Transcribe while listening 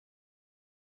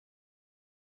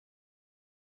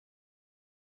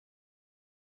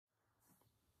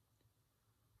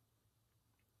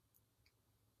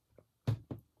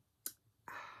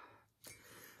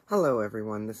Hello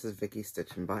everyone, this is Vicky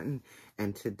StitchNButton,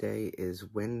 and today is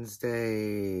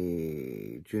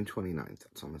Wednesday, June 29th.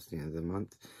 It's almost the end of the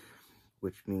month,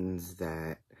 which means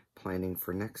that planning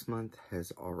for next month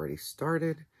has already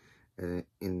started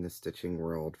in the stitching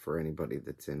world for anybody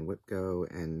that's in WIP Go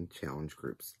and challenge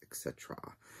groups, etc.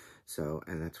 So,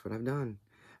 and that's what I've done.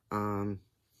 I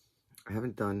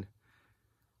haven't done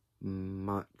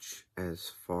much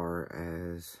as far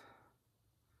as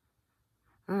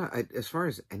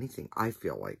anything, I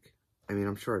feel like. I mean,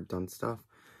 I'm sure I've done stuff,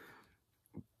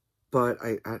 but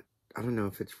I don't know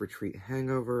if it's retreat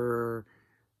hangover,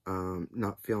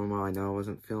 not feeling well. I know I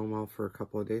wasn't feeling well for a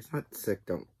couple of days. Not sick,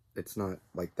 it's not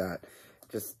like that.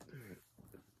 Just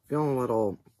feeling a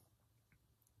little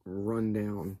run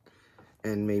down,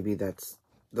 and maybe that's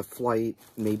the flight.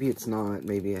 Maybe it's not.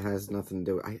 Maybe it has nothing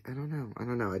to do. I don't know. I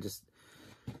don't know. I just,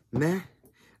 meh.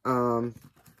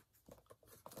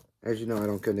 As you know, I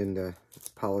don't get into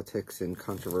politics and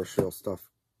controversial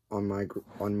stuff on my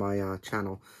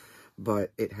channel,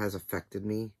 but it has affected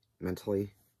me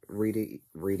mentally.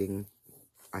 Reading,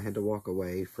 I had to walk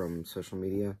away from social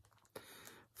media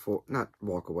not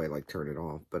walk away like turn it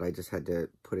off, but I just had to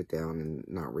put it down and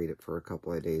not read it for a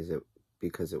couple of days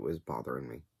because it was bothering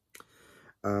me.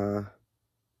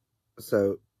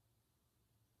 So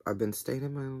I've been staying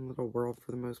in my own little world for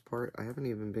the most part. I haven't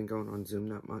even been going on Zoom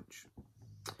that much.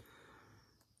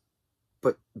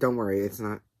 But don't worry, it's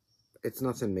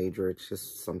nothing major. It's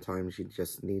just sometimes you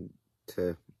just need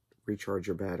to recharge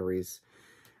your batteries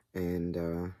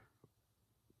and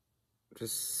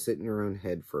just sit in your own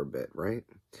head for a bit, right?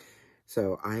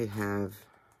 So I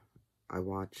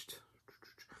watched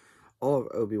all of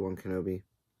Obi-Wan Kenobi.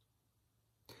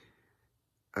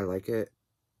 I like it.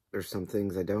 There's some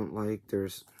things I don't like.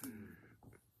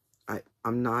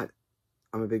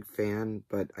 I'm a big fan,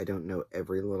 but I don't know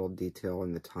every little detail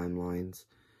in the timelines.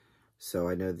 So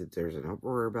I know that there's an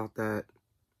uproar about that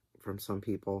from some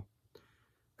people.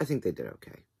 I think they did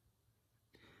okay.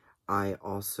 I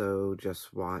also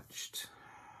just watched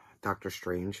Doctor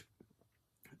Strange,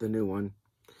 the new one.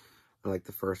 I like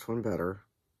the first one better.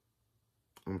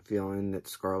 I'm feeling that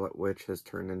Scarlet Witch has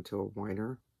turned into a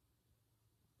whiner.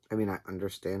 I mean, I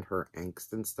understand her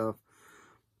angst and stuff,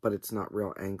 but it's not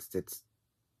real angst. It's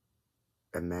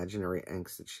imaginary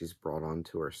angst that she's brought on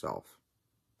to herself.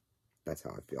 That's how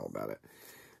I feel about it.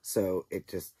 So it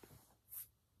just,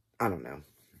 I don't know.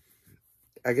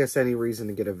 I guess any reason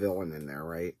to get a villain in there,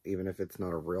 right? Even if it's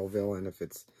not a real villain, if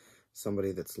it's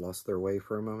somebody that's lost their way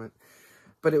for a moment.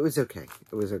 But it was okay.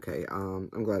 It was okay.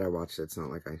 I'm glad I watched it. It's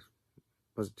not like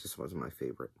just wasn't my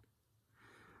favorite.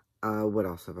 What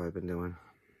else have I been doing?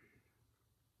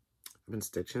 I've been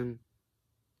stitching.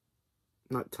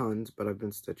 Not tons, but I've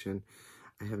been stitching.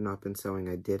 I have not been sewing.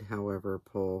 I did, however,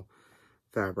 pull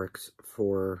fabrics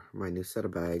for my new set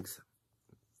of bags,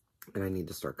 and I need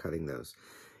to start cutting those.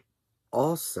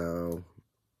 Also,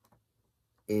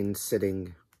 in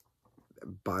sitting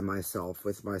by myself,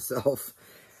 with myself,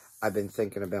 I've been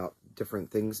thinking about different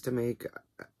things to make.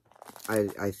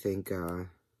 I think,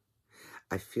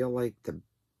 I feel like the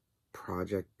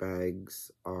project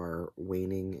bags are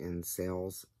waning in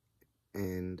sales.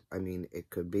 And, I mean, it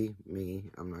could be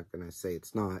me. I'm not going to say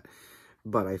it's not.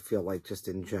 But I feel like just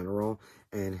in general,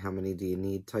 and how many do you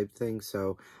need type thing.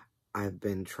 So, I've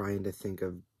been trying to think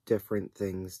of different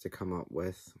things to come up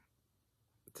with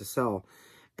to sell.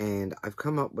 And I've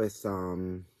come up with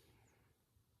 3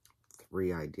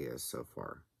 ideas so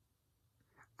far.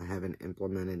 I haven't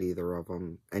implemented either of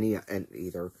them. Any of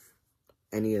the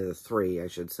 3, I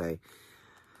should say.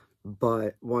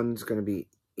 But one's going to be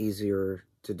easier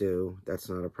to do. That's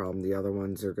not a problem. The other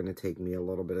ones are going to take me a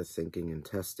little bit of thinking and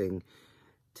testing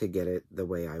to get it the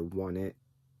way I want it.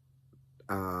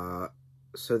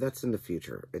 So that's in the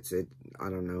future. I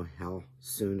don't know how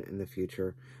soon in the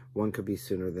future. One could be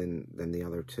sooner than the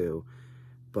other 2.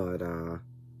 But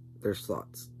there's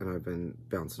thoughts. And I've been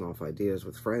bouncing off ideas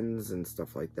with friends and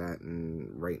stuff like that,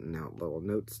 and writing out little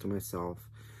notes to myself.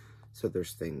 So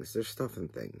there's stuff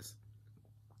and things.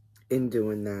 In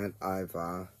doing that, I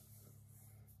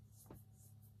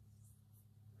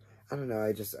don't know,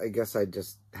 I guess I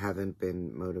just haven't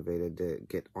been motivated to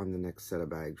get on the next set of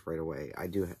bags right away.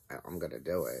 I'm gonna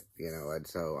do it, you know, and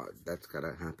so that's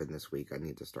gonna happen this week. I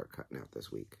need to start cutting out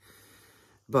this week.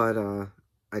 But, I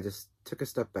just took a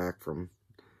step back from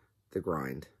the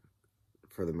grind,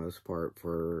 for the most part,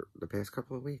 for the past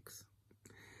couple of weeks.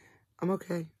 I'm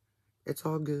okay. It's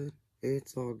all good.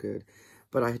 It's all good.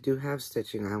 But I do have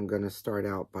stitching. I'm gonna start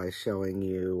out by showing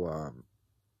you,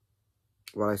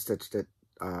 what I stitched at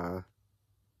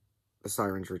the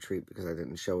Siren's Retreat, because I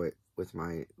didn't show it with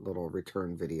my little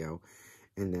return video.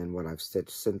 and then what I've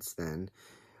stitched since then.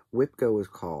 WIP Go is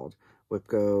called. WIP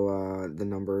Go, the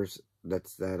numbers,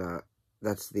 that's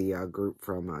the group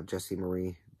from Jessie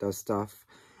Marie Does Stuff,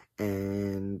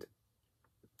 and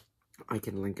I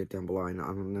can link it down below. I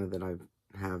don't know that I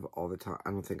have all the time.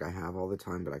 I don't think I have all the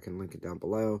time, but I can link it down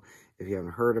below if you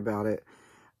haven't heard about it,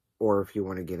 or if you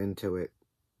want to get into it.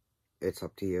 It's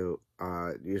up to you.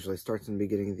 It usually starts in the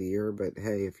beginning of the year, but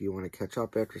hey, if you want to catch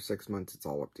up after 6 months, it's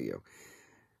all up to you.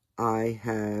 I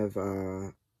have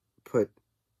put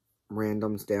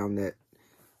randoms down that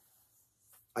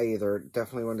I either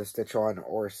definitely want to stitch on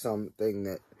or something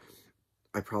that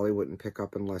I probably wouldn't pick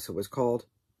up unless it was called.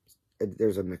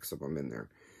 There's a mix of them in there.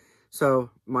 So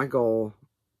my goal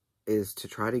is to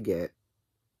try to get,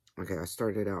 okay, I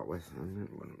started out with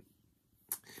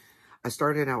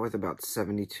about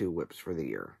 72 WIPs for the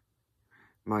year.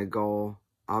 My goal,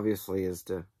 obviously, is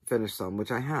to finish some,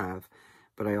 which I have,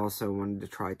 but I also wanted to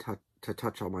try to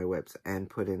touch all my WIPs and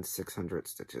put in 600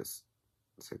 stitches.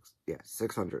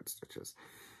 600 stitches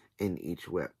in each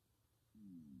WIP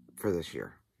for this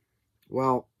year.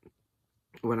 Well,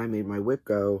 when I made my WIP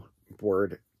Go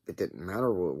board, it didn't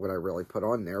matter what I really put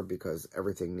on there because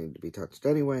everything needed to be touched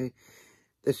anyway.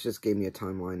 This just gave me a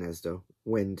timeline as to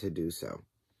when to do so.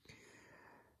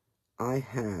 I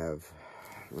have,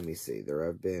 let me see, there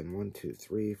have been 1, 2,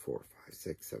 3, 4, 5,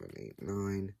 6, 7, 8,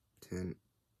 9, 10,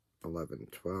 11,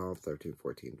 12, 13,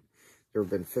 14. There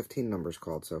have been 15 numbers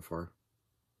called so far.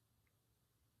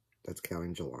 That's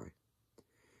counting July.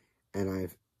 And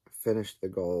I've finished the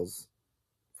goals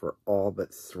for all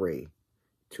but 3.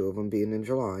 2 of them being in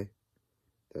July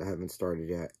that I haven't started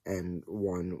yet, and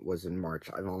 1 was in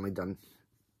March. I've only done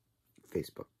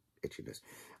Facebook itchiness.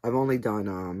 I've only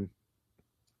done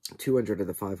 200 of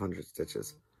the 500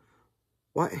 stitches.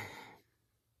 Why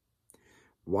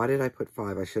did I put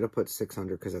 5? I should have put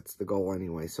 600 because that's the goal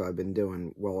anyway. So I've been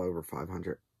doing well over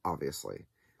 500. Obviously,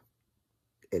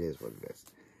 it is what it is.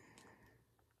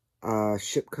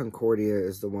 Ship Concordia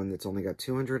is the one that's only got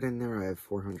 200 in there. I have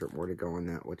 400 more to go on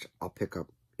that, which I'll pick up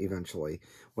eventually.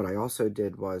 What I also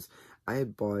did was I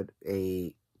had bought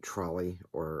a trolley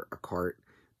or a cart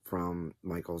from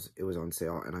Michael's. It was on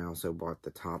sale, and I also bought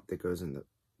the top that goes in the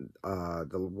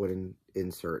wooden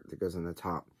insert that goes in the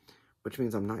top, which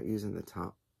means I'm not using the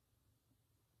top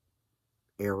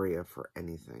area for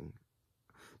anything.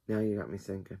 Now you got me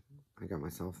thinking. I got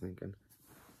myself thinking.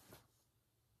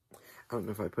 I don't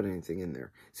know if I put anything in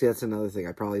there. See, that's another thing.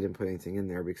 I probably didn't put anything in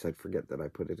there because I'd forget that I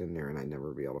put it in there and I'd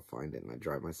never be able to find it, and I'd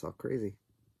drive myself crazy.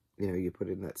 You know, you put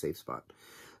it in that safe spot.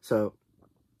 So,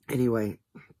 anyway,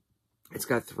 it's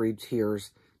got 3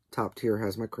 tiers. Top tier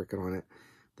has my Cricut on it.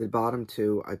 The bottom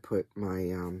 2, I put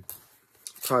my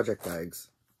project bags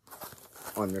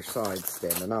on their sides,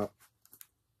 standing up,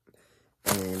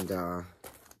 and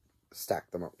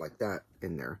stack them up like that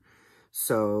in there.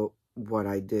 So what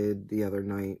I did the other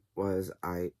night was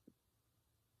I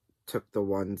took the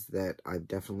ones that I've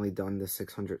definitely done the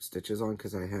 600 stitches on,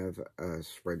 because I have a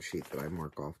spreadsheet that I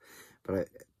mark off, but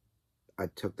I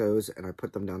took those and I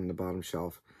put them down on the bottom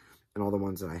shelf, and all the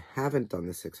ones that I haven't done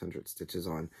the 600 stitches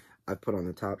on, I put on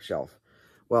the top shelf.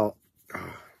 Well,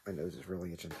 my nose is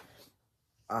really itching.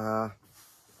 The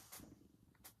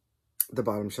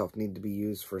bottom shelf needed to be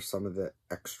used for some of the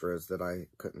extras that I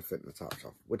couldn't fit in the top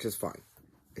shelf, which is fine.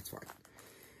 It's fine.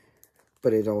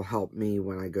 But it'll help me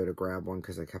when I go to grab one,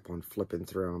 because I kept on flipping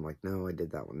through. And I'm like, no, I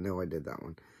did that one. No, I did that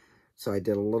one. So I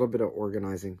did a little bit of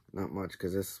organizing. Not much,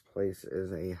 because this place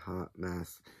is a hot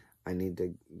mess. I need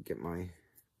to get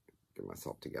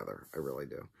myself together. I really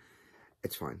do.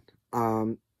 It's fine.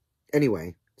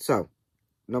 Anyway, so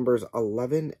numbers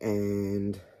 11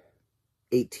 and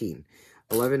 18.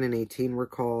 11 and 18 were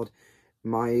called.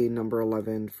 My number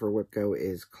 11 for WIP Go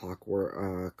is Clockwork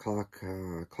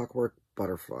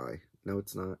Butterfly. No,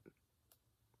 it's not.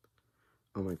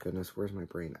 Oh my goodness, where's my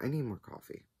brain? I need more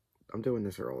coffee. I'm doing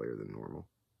this earlier than normal.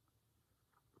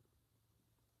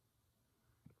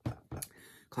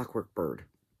 Clockwork Bird.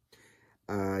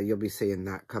 You'll be seeing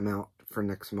that come out for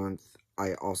next month.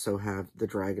 I also have the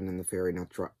Dragon and the Fairy. Now,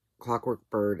 Clockwork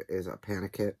Bird is a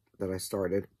panic kit that I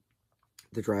started.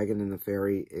 The Dragon and the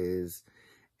Fairy is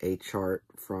a chart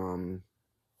from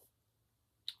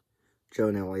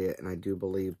Joan Elliott, and I do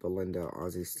believe Belinda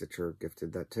Aussie Stitcher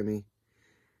gifted that to me.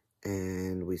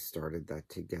 And we started that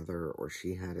together, or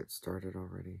she had it started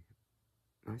already.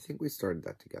 I think we started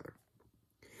that together.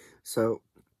 So,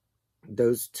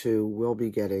 those two will be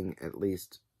getting at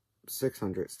least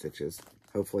 600 stitches,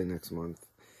 hopefully next month.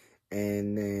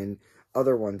 And then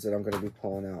other ones that I'm going to be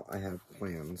pulling out, I have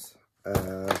plans.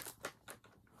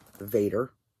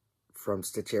 Vader from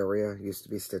Stitch Area, used to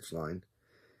be Stitch Line.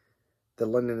 The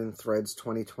Linen and Threads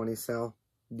 2020 sale.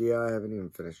 Yeah, I haven't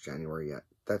even finished January yet.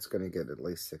 That's going to get at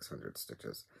least 600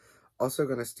 stitches. Also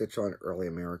going to stitch on Early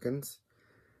Americans.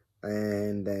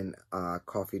 And then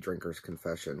Coffee Drinker's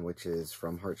Confession, which is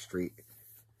from Heart Street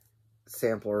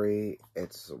Samplery.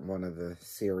 It's one of the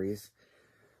series.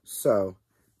 So,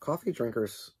 Coffee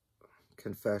Drinker's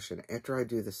Confession, after I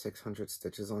do the 600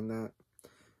 stitches on that,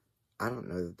 I don't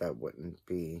know that that wouldn't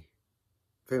be,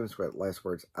 famous last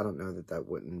words, I don't know that that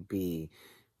wouldn't be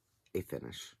a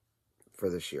finish for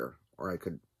this year. Or I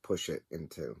could push it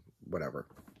into whatever.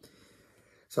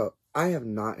 So, I have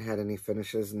not had any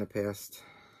finishes in the past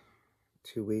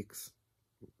 2 weeks.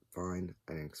 Fine,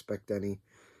 I didn't expect any.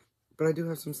 But I do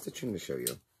have some stitching to show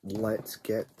you. Let's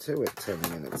get to it 10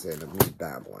 minutes in of me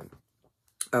babbling.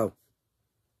 Oh,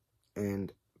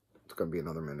 and it's going to be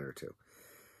another minute or two.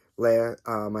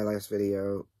 My last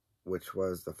video, which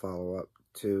was the follow-up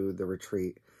to the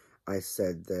retreat, I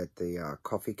said that the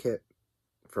coffee kit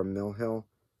from Mill Hill,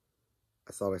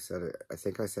 I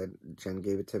think I said Jen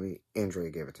gave it to me, Andrea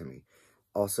gave it to me.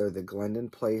 Also, the Glendon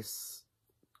Place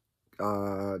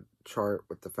chart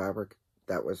with the fabric,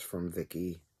 that was from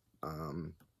Vicky,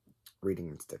 Reading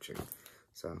and Stitching.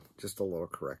 So, just a little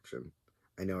correction.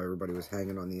 I know everybody was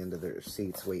hanging on the end of their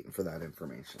seats waiting for that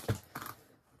information.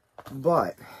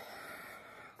 But,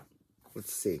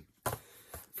 let's see.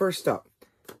 First up,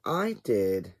 I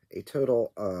did a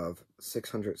total of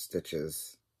 600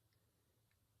 stitches.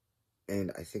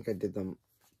 And I think I did them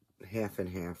half and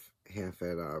half. Half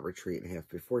at retreat and half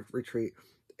before retreat.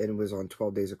 And it was on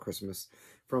 12 Days of Christmas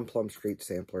from Plum Street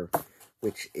Sampler,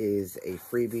 which is a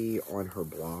freebie on her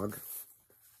blog.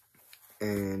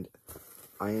 And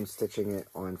I am stitching it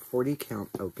on 40 count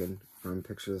open from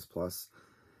Picture This Plus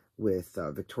with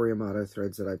Victoria Motto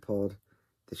threads that I pulled.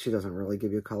 That she doesn't really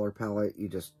give you a color palette. You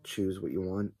just choose what you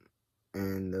want.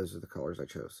 And those are the colors I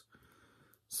chose.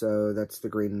 So that's the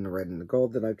green and the red and the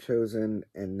gold that I've chosen.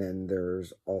 And then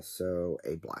there's also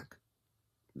a black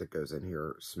that goes in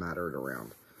here smattered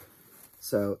around.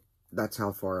 So that's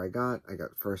how far I got. I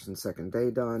got first and second day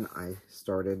done. I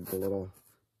started the little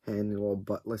hen, the little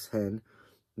buttless hen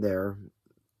there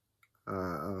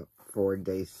for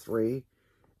day 3.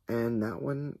 And that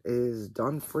one is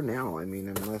done for now. I mean,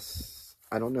 unless,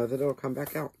 I don't know that it'll come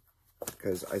back out.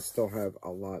 Because I still have a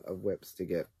lot of WIPs to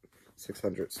get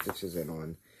 600 stitches in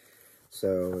on.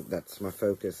 So that's my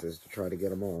focus, is to try to get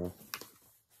them all.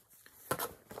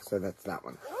 So that's that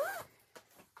one.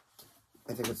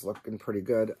 I think it's looking pretty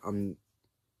good. I don't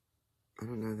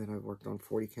know that I've worked on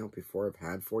 40 count before. I've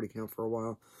had 40 count for a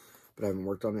while, but I haven't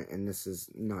worked on it, and this is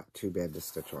not too bad to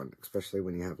stitch on, especially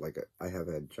when you have like I have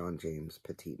a John James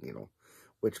petite needle,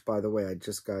 which, by the way, I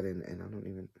just got in, and I don't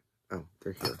even, oh,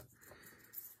 they're here.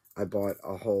 I bought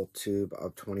a whole tube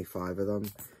of 25 of them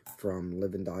from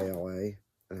Live and Die LA,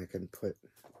 and I can put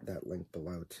that link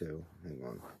below too. Hang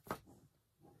on.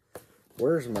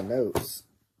 Where's my notes?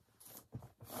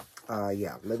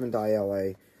 Yeah, Live and Die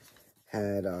LA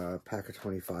had a pack of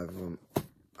 25 of them.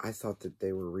 I thought that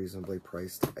they were reasonably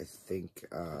priced. I think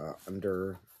I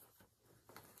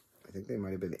think they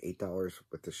might have been $8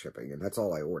 with the shipping, and that's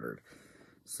all I ordered.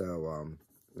 So,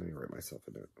 let me write myself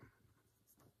a note.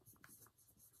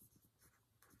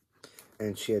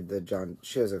 And she had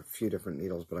she has a few different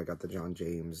needles, but I got the John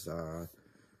James,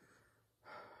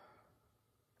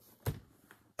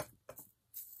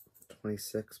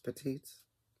 26 petites.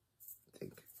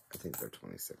 I think they're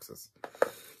 26s.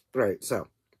 Right, so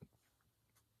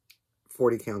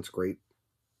 40 count's great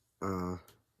to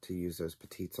use those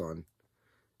petites on,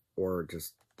 or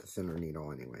just the thinner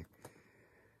needle anyway.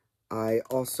 I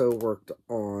also worked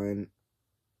on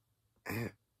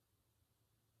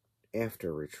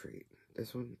after retreat.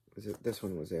 This one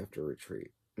was after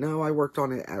retreat. No, I worked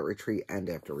on it at retreat and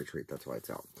after retreat. That's why it's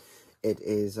out. It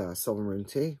is Silver Moon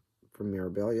Tea from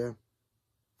Mirabilia.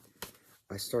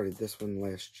 I started this one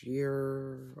last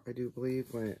year, I do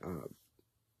believe, when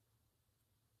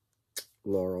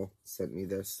Laurel sent me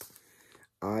this.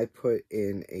 I put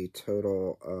in a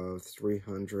total of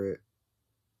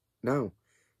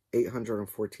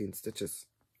 814 stitches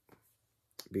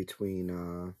between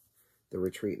the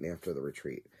retreat and after the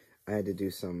retreat. I had to do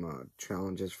some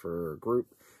challenges for a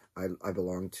group. I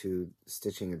belong to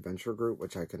Stitching Adventure Group,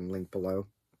 which I can link below.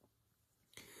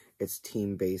 It's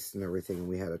team-based and everything, and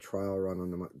we had a trial run on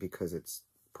them because it's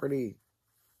pretty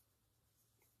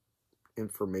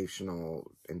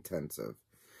informational intensive.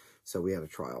 So we had a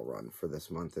trial run for this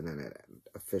month, and then it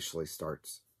officially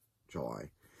starts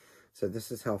July. So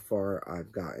this is how far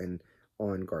I've gotten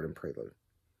on Garden Prelude.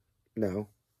 No.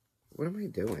 What am I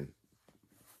doing?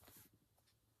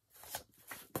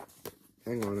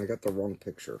 Hang on, I got the wrong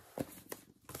picture.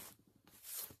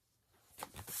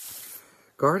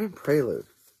 Garden Prelude,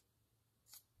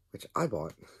 which I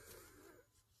bought.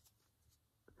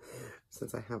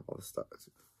 Since I have all the stuff.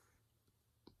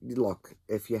 Look,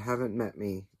 if you haven't met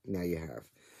me, now you have.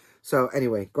 So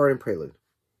anyway, Garden Prelude.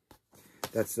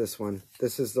 That's this one.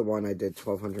 This is the one I did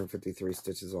 1,253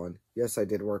 stitches on. Yes, I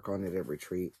did work on it at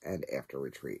retreat and after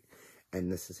retreat.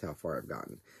 And this is how far I've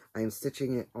gotten. I am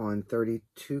stitching it on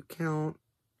 32 count.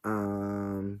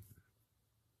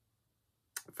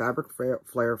 Fabric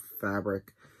flare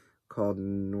fabric called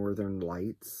Northern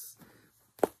Lights.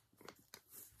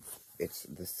 It's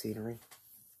the scenery.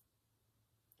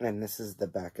 And this is the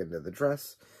back end of the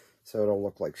dress. So it'll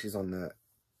look like she's on the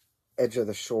edge of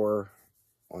the shore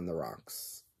on the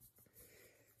rocks.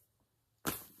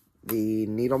 The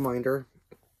needle minder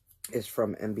is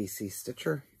from MBC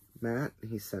Stitcher. Matt,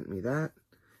 he sent me that.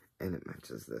 And it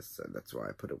matches this. So that's why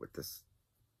I put it with this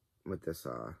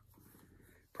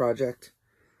project.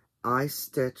 I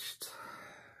stitched,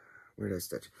 where did I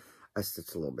stitch? I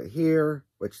stitched a little bit here,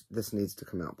 which this needs to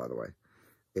come out, by the way.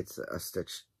 It's a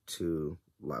stitch too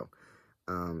low,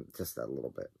 just that little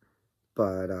bit.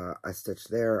 But I stitched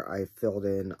there. I filled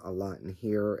in a lot in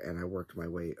here, and I worked my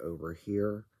way over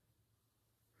here.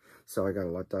 So I got a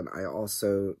lot done. I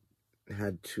also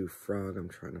had to frog. I'm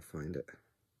trying to find it.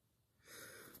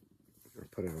 I'll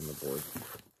put it on the board.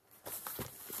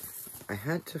 I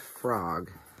had to frog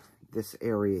this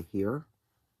area here,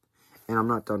 and I'm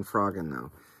not done frogging though.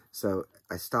 So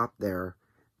I stopped there,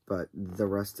 but the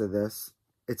rest of this,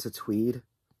 it's a tweed,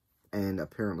 and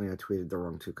apparently I tweeded the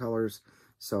wrong two colors.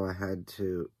 So I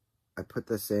put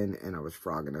this in, and I was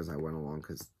frogging as I went along,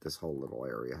 because this whole little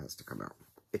area has to come out.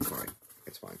 It's fine.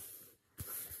 It's fine.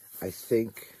 I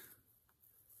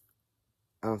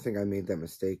don't think I made that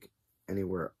mistake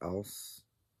anywhere else.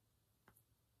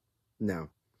 No.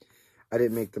 I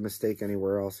didn't make the mistake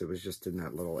anywhere else. It was just in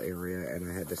that little area,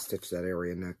 and I had to stitch that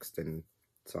area next, and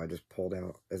so I just pulled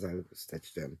out as I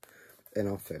stitched in. And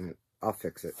I'll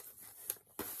fix it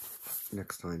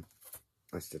next time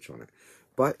I stitch on it.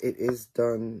 But it is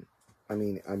done. I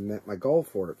mean, I met my goal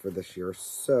for it for this year,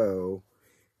 so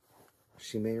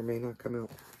she may or may not come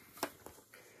out.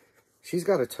 She's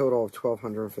got a total of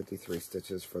 1,253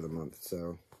 stitches for the month,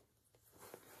 so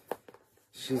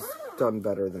she's done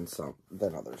better than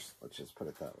others. Let's just put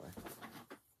it that way.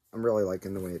 I'm really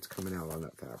liking the way it's coming out on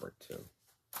that fabric, too.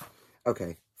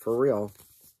 Okay, for real,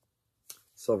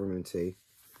 Silver Moon Tea.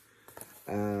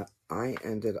 I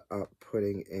ended up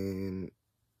putting in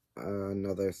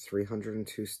another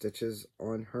 302 stitches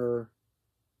on her.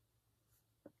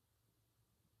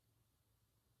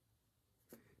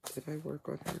 Did I work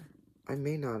on her? I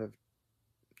may not have.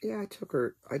 Yeah,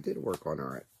 I did work on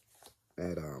her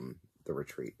at the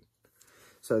retreat.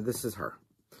 So this is her.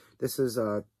 This is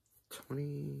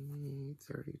 20,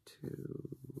 32,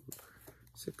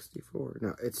 64.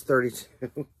 No, it's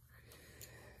 32.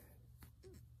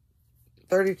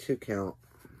 32 count.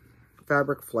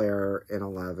 Fabric flare in a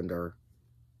lavender.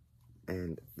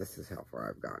 And this is how far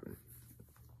I've gotten.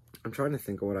 I'm trying to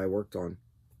think of what I worked on.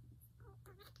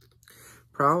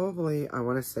 Probably, I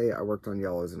want to say I worked on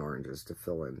yellows and oranges to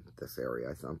fill in this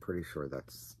area. I'm pretty sure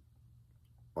that's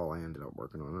all I ended up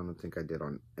working on. I don't think I did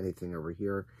on anything over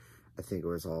here. I think it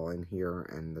was all in here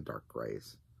and the dark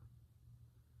grays.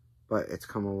 But it's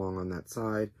come along on that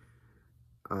side.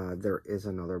 There is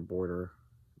another border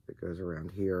that goes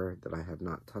around here that I have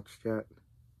not touched yet.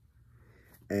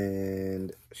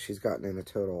 And she's gotten in a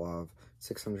total of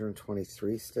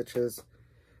 623 stitches.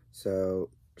 So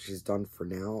she's done for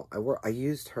now. I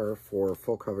used her for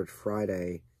Full Coverage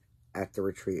Friday at the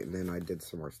retreat, and then I did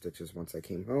some more stitches once I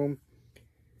came home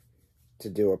to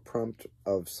do a prompt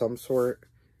of some sort.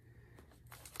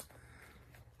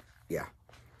 Yeah.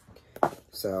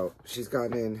 So she's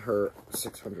gotten in her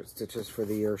 600 stitches for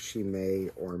the year. She may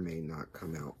or may not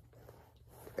come out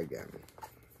again.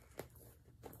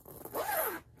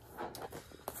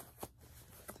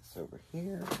 This over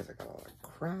here, because I got a lot of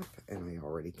crap, and I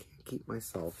already can't keep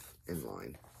myself in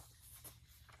line.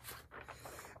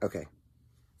 Okay.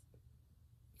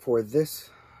 For this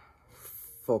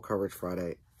Full Coverage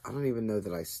Friday, I don't even know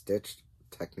that I stitched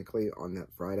technically on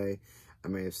that Friday. I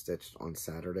may have stitched on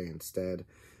Saturday instead,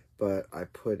 but I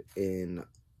put in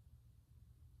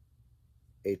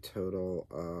a total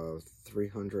of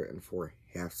 304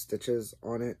 half stitches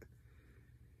on it.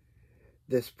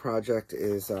 This project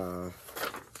is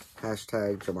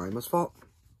hashtag Jemima's fault.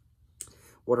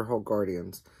 Waterhole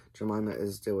Guardians. Jemima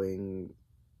is doing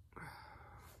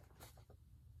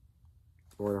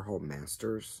Waterhole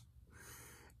Masters.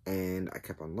 And I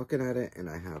kept on looking at it, and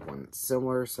I have one that's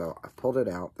similar, so I pulled it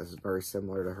out. This is very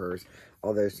similar to hers.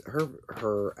 Although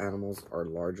her animals are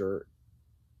larger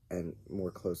and more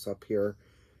close up here,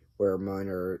 where mine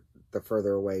are the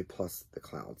further away plus the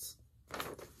clouds.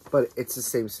 But it's the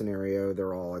same scenario.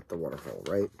 They're all at the waterfall,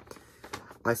 right?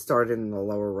 I started in the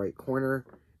lower right corner,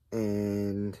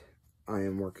 and I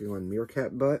am working on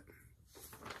meerkat butt.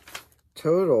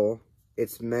 Total,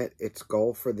 it's met its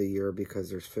goal for the year because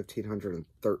there's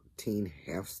 1,513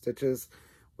 half stitches,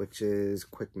 which is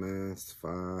quick math,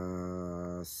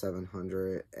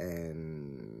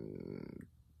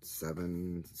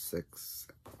 776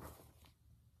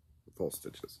 full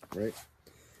stitches, right?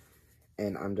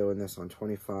 And I'm doing this on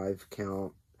 25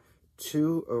 count,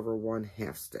 2 over 1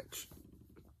 half stitch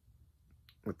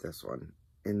with this one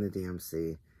in the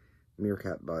DMC,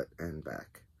 meerkat butt and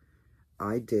back.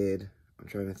 I'm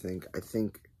trying to think, I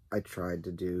think I tried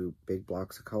to do big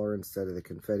blocks of color instead of the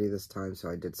confetti this time, so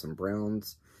I did some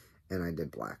browns and I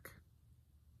did black.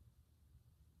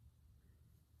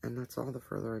 And that's all the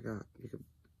further I got.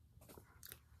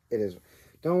 It is.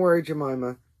 Don't worry,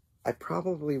 Jemima. I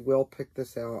probably will pick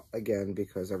this out again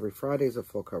because every Friday is a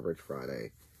full coverage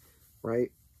Friday,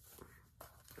 right?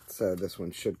 So this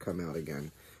one should come out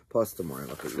again. Plus, the more I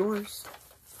look at yours,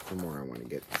 the more I want to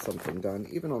get something done,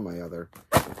 even on my other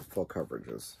full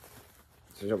coverages.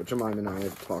 So Jemima and I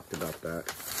have talked about that.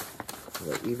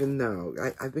 But even though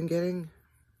I've been getting...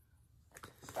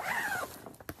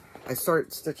 I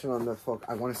start stitching on the full...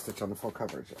 I want to stitch on the full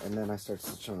coverage. And then I start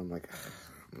stitching on, I'm like,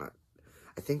 I'm not...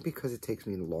 I think because it takes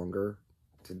me longer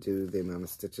to do the amount of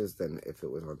stitches than if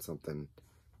it was on something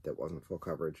that wasn't full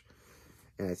coverage.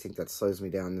 And I think that slows me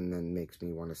down and then makes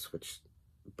me want to switch.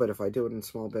 But if I do it in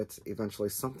small bits, eventually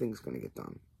something's going to get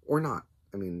done. Or not.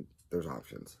 I mean, there's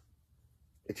options.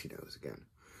 Itchy nose again.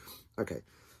 Okay,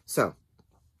 so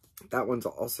that one's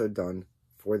also done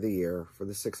for the year, for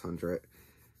the 600.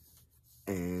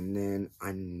 And then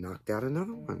I knocked out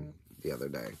another one the other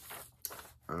day.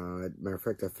 Matter of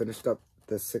fact, I finished up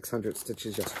the 600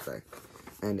 stitches yesterday.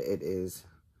 And it is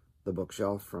the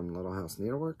bookshelf from Little House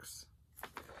Needleworks.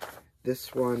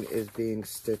 This one is being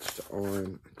stitched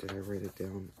on, did I write it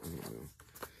down? I don't know.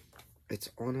 It's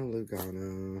on a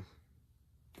Lugana,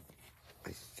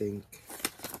 I think.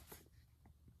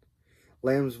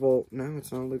 Lamb's wool, no,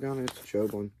 it's not a Lugana, it's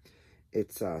Joblin.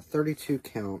 It's 32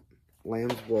 count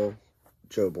lamb's wool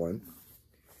Joblin.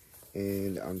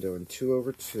 And I'm doing 2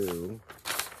 over 2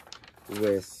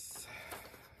 with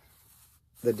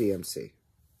the DMC.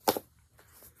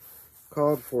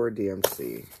 Called for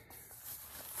DMC.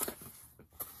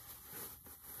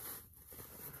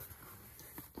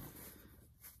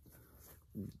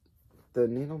 The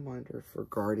needle minder for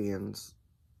Guardians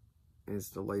is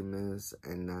the Les Mis,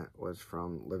 and that was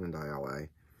from Live and Die LA.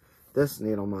 This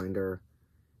needle minder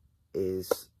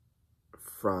is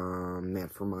from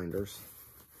Mad for Minders.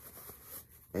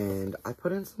 And I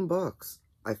put in some books.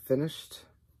 I finished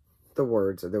the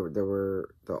words. There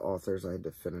were the authors. I had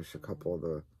to finish a couple of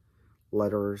the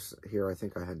letters here. I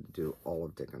think I had to do all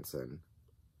of Dickinson.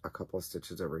 A couple of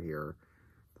stitches over here.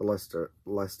 The list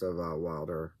of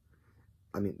Wilder.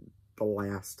 I mean, the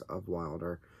last of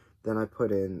Wilder. Then I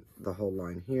put in the whole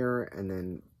line here, and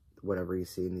then whatever you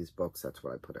see in these books, that's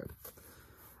what I put in.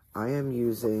 I am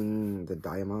using the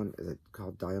Diamond, is it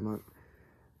called Diamond?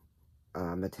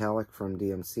 Metallic from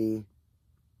DMC.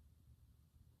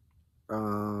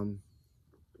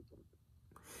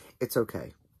 It's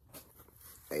okay.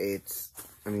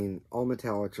 I mean, all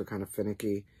metallics are kind of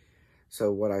finicky.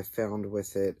 So what I found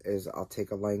with it is I'll take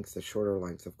a length, a shorter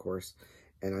length, of course,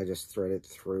 and I just thread it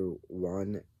through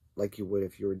one, like you would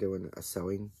if you were doing a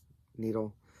sewing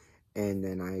needle. And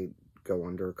then I go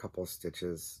under a couple of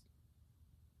stitches,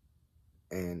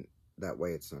 and that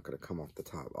way it's not going to come off the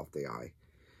top, off the eye.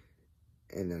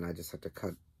 And then I just have to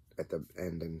cut at the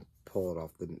end and pull it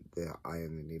off the eye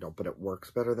and the needle. But it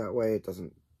works better that way. It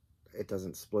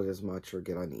doesn't split as much or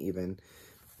get uneven.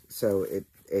 So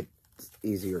it's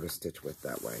easier to stitch with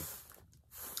that way.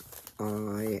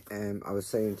 I was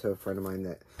saying to a friend of mine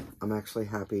that I'm actually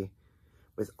happy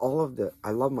with all of the,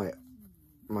 I love my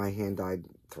hand-dyed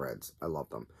threads. I love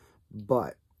them.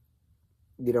 But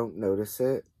you don't notice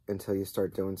it until you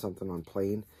start doing something on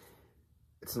plain.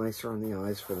 It's nicer on the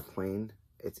eyes for the plain.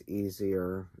 It's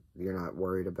easier. You're not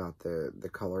worried about the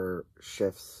color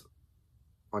shifts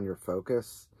on your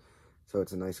focus. So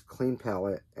it's a nice clean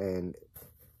palette, and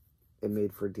it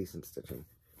made for decent stitching.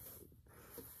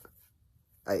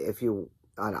 I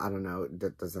don't know,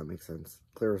 does that make sense?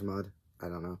 Clear as mud? I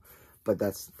don't know. But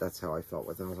that's how I felt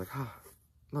with it. I was like, oh,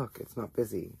 look, it's not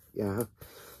busy, you know?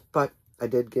 But I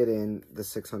did get in the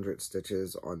 600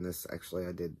 stitches on this. Actually,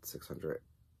 I did 600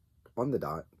 on the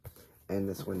dot. And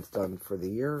this one's done for the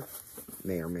year.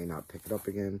 May or may not pick it up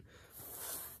again.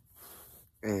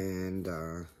 And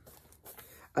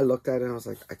I looked at it and I was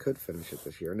like, I could finish it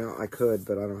this year. Now, I could,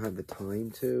 but I don't have the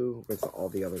time to with all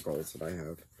the other goals that I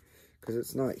have. Because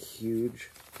it's not huge.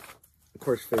 Of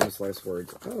course, famous last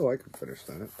words. Oh, I could finish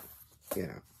that.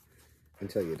 Yeah.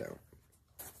 Until you don't.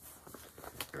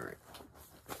 Alright.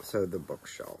 So, the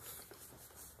bookshelf.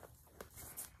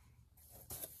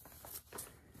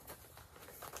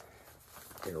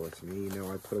 Bear with me. You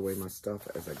know, I put away my stuff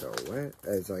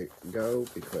as I go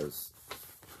because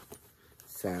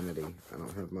sanity. I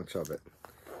don't have much of it.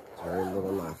 There's very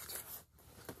little left.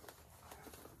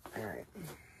 Alright.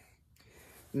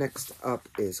 Next up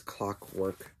is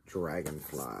Clockwork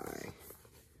Dragonfly.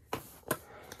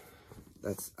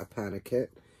 That's a panic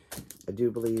kit. I do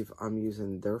believe I'm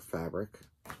using their fabric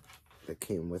that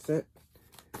came with it.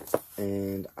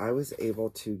 And I was able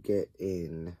to get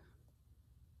in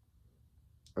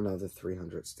another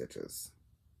 300 stitches.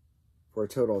 For a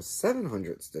total of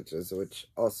 700 stitches, which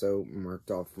also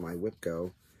marked off my WIP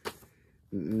Go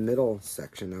middle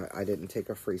section. I didn't take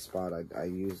a free spot. I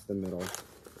used the middle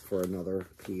for another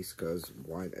piece because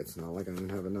why? It's not like I don't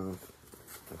have enough.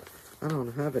 I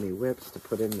don't have any whips to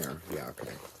put in there. Yeah,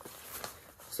 okay.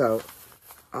 So,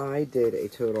 I did a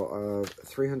total of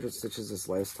 300 stitches this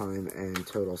last time and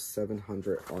total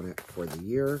 700 on it for the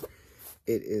year.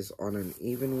 It is on an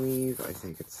even weave. I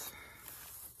think it's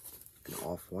an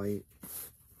off-white.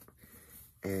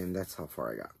 And that's how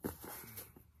far I got.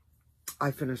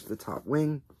 I finished the top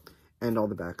wing and all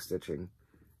the back stitching.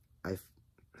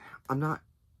 I'm not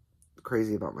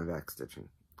crazy about my back stitching.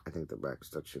 I think the back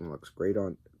stitching looks great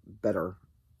better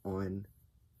on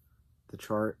the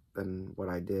chart than what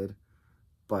I did,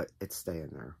 but it's staying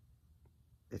there.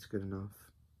 It's good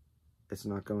enough. It's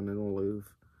not going in a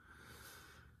louvre.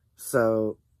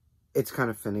 So it's kind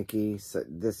of finicky. So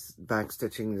this back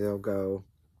stitching, they'll go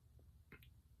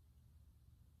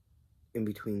in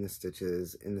between the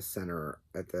stitches, in the center,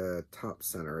 at the top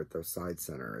center, at the side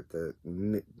center, at the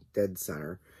dead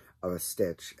center of a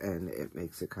stitch, and it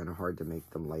makes it kind of hard to make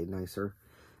them lay nicer.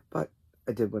 But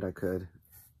I did what I could,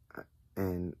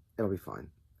 and it'll be fine.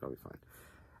 It'll be fine.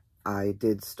 I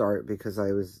did start, because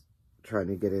I was trying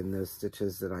to get in those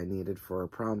stitches that I needed for a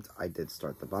prompt, I did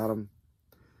start the bottom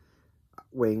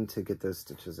wing to get those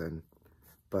stitches in,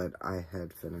 but I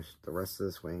had finished the rest of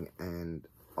this wing and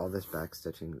all this back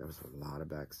stitching. There was a lot of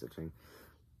back stitching,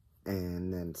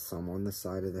 and then some on the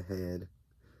side of the head,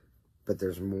 but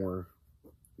there's more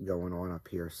going on up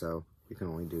here, so you can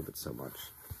only do but so much.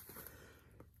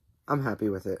 I'm happy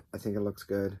with it. I think it looks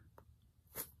good.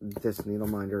 This needle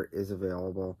minder is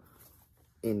available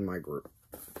in my group,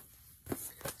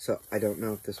 so I don't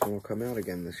know if this one will come out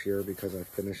again this year because I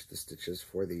finished the stitches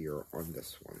for the year on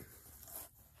this one.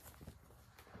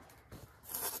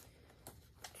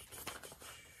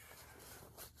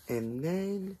 And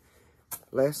then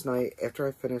last night, after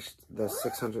I finished the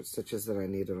 600 stitches that I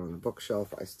needed on the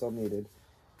bookshelf, I still needed,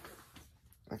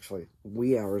 actually,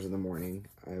 wee hours in the morning.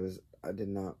 I did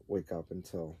not wake up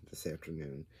until this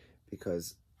afternoon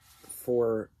because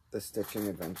for the Stitching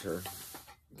Adventure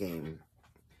game,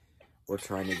 we're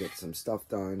trying to get some stuff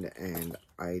done, and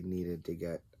I needed to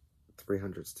get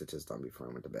 300 stitches done before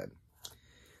I went to bed.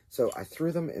 So I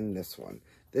threw them in this one.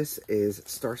 This is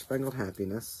Star Spangled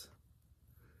Happiness.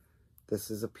 This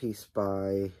is a piece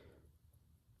by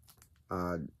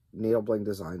Needle Bling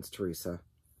Designs, Teresa,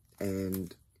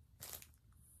 and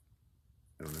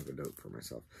I don't have a note for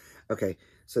myself. Okay,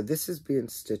 so this is being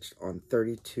stitched on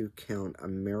 32 count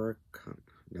American.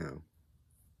 No,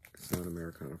 it's not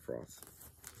Americana Froth.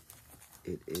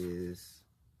 It is.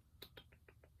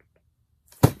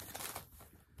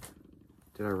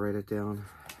 Did I write it down?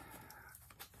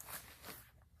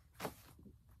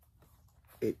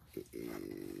 It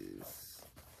is.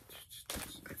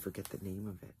 I forget the name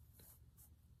of it.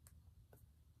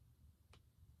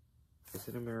 Is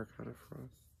it Americana Froth?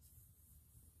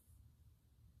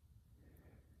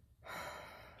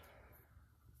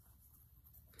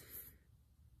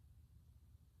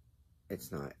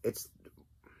 It's not. It's.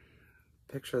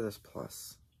 Picture this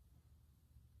plus.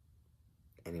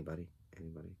 Anybody?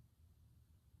 Anybody?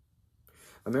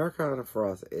 Americana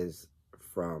Froth is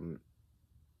from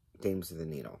Dames of the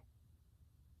Needle.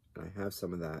 And I have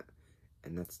some of that.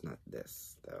 And that's not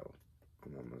this, though.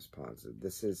 I'm almost positive.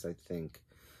 This is, I think,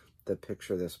 the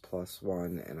Picture This Plus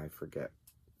one. And I forget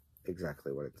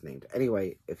exactly what it's named.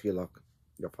 Anyway, if you look,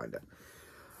 you'll find it.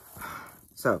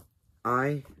 So,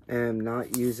 I am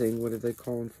not using, what are they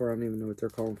calling for? I don't even know what they're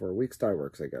calling for. Weeks Dye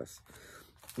Works, I guess.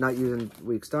 Not using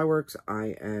Weeks Dye Works.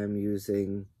 I am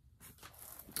using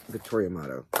Victoria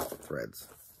Motto threads.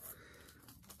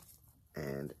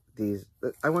 And these,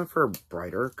 I went for a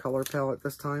brighter color palette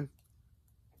this time.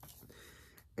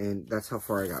 And that's how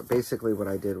far I got. Basically what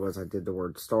I did was I did the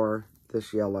word star,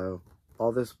 this yellow,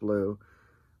 all this blue,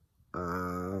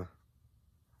 a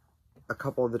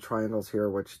couple of the triangles here,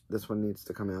 which this one needs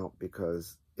to come out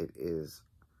because it is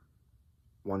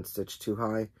one stitch too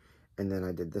high. And then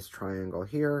I did this triangle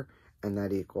here, and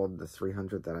that equaled the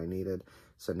 300 that I needed.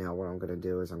 So now what I'm going to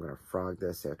do is I'm going to frog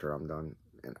this after I'm done.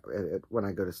 And when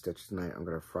I go to stitch tonight, I'm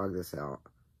going to frog this out,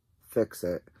 fix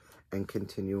it, and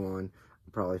continue on.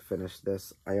 I'll probably finish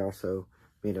this. I also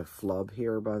made a flub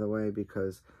here, by the way,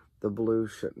 because the blue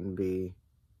shouldn't be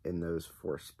in those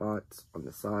 4 spots on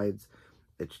the sides.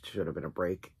 It should have been a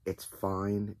break. It's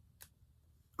fine.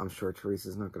 I'm sure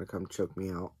Teresa's not going to come choke me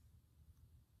out.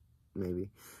 Maybe.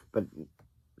 But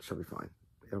she'll be fine.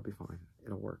 It'll be fine.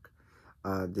 It'll work.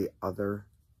 The other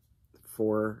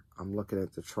 4, I'm looking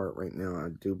at the chart right now. I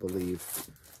do believe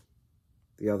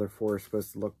the other 4 are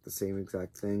supposed to look the same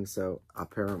exact thing. So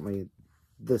apparently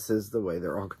this is the way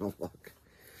they're all going to look.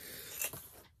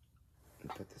 Let me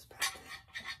put this back.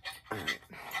 All right.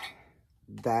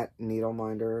 That needle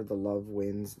minder, the Love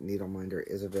Wins needle minder,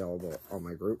 is available on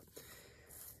my group.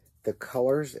 The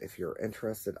colors, if you're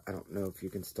interested, I don't know if you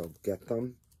can still get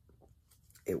them.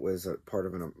 It was a part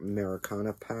of an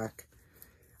Americana pack.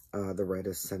 The red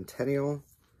is Centennial.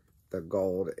 The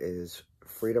gold is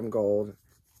Freedom Gold.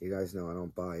 You guys know I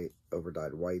don't buy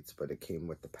overdyed whites, but it came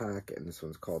with the pack, and this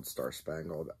one's called Star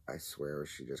Spangled. I swear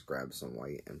she just grabbed some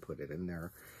white and put it in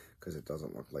there because it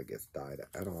doesn't look like it's dyed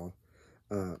at all.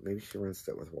 Maybe she rinsed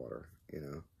it with water,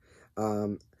 you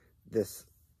know. This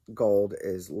gold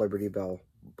is Liberty Bell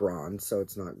Bronze, so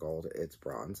it's not gold, it's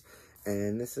bronze.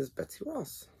 And this is Betsy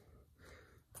Ross.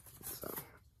 So,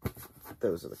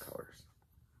 those are the colors.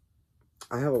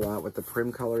 I have a lot with the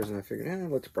prim colors, and I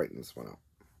figured, let's brighten this one up.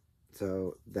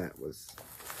 So, that was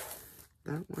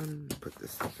that one. Put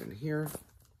this stuff in here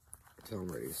until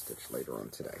I'm ready to stitch later on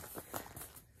today.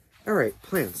 Alright,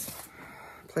 plans.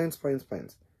 Plans. July's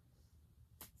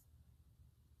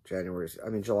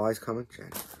coming.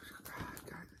 January.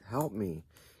 God, help me.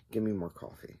 Give me more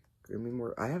coffee. Give me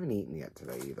more. I haven't eaten yet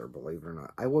today either, believe it or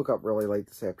not. I woke up really late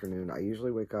this afternoon. I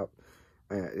usually wake up,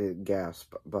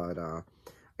 gasp, but I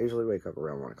usually wake up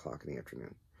around 1 o'clock in the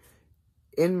afternoon.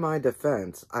 In my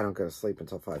defense, I don't go to sleep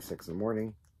until 5, 6 in the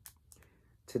morning.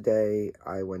 Today,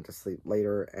 I went to sleep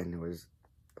later, and it was,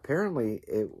 apparently,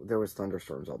 there was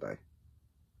thunderstorms all day.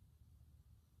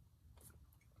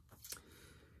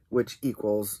 Which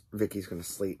equals Vicky's going to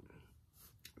sleep.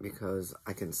 Because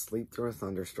I can sleep through a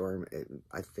thunderstorm.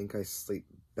 I think I sleep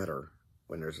better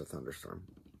when there's a thunderstorm.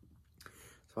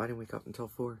 So I didn't wake up until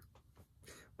 4.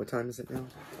 What time is it now?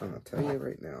 I'll tell you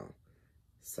right now.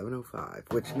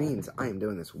 7:05. Which means I am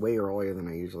doing this way earlier than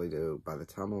I usually do. By the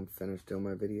time I'm finished doing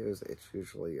my videos, it's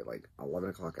usually like 11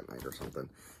 o'clock at night or something.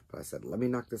 But I said, let me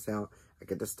knock this out. I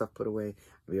get this stuff put away.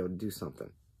 I'll be able to do something.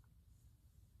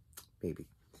 Maybe.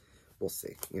 We'll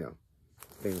see. You know.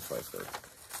 Famous last words.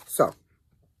 So.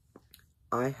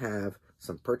 I have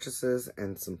some purchases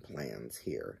and some plans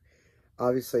here.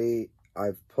 Obviously,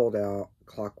 I've pulled out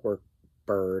Clockwork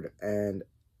Bird and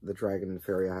the Dragon and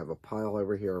Fairy. I have a pile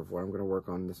over here of what I'm going to work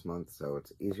on this month, so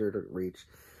it's easier to reach.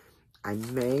 I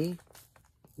may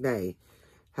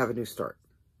have a new start.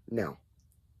 Now,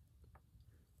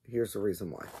 here's the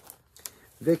reason why.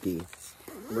 Vicky,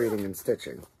 Reading and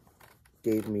Stitching,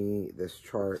 gave me this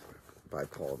chart by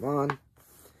Paul Vaughn,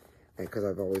 and because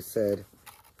I've always said,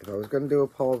 if I was going to do a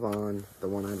Paul Vaughn, the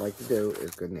one I'd like to do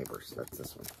is Good Neighbors. That's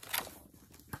this one.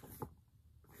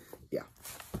 Yeah.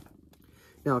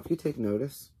 Now, if you take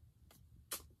notice,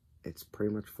 it's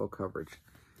pretty much full coverage.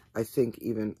 I think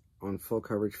even on Full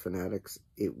Coverage Fanatics,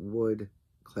 it would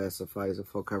classify as a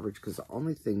full coverage because the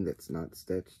only thing that's not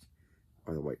stitched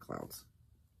are the white clouds.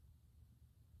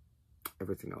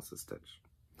 Everything else is stitched.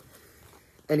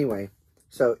 Anyway,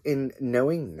 so in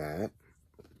knowing that,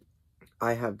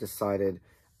 I have decided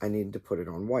I needed to put it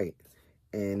on white.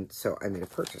 And so I made a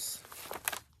purchase,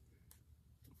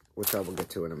 which I will get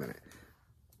to in a minute.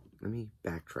 Let me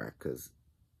backtrack because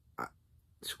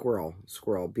squirrel,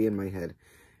 be in my head.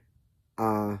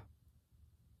 I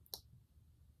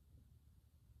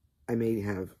may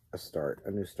have a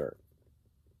new start.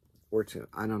 Or 2.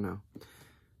 I don't know.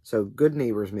 So Good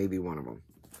Neighbors may be one of them.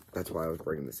 That's why I was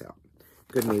bringing this out.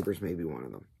 Good Neighbors may be one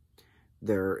of them.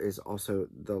 There is also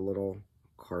the little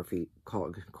coffee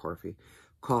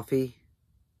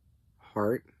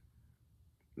heart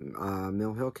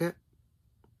Mill Hill kit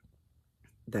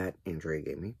that Andrea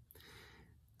gave me.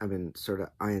 I've been sort of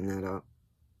eyeing that up,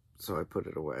 so I put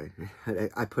it away.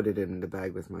 I put it in the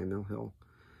bag with my Mill Hill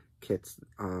kits.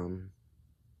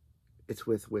 It's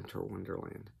with Winter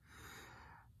Wonderland.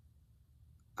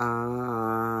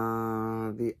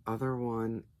 The other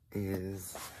one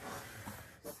is,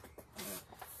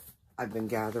 I've been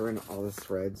gathering all the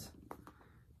threads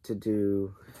to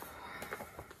do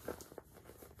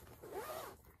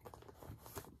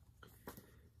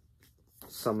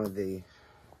some of the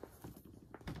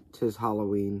 'Tis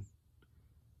Halloween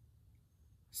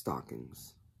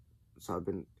stockings. So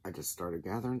I just started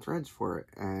gathering threads for it,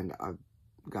 and I've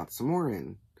got some more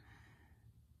in.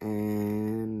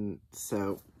 And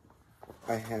so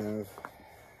I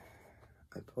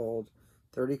pulled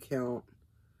 30 count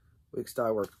Weeks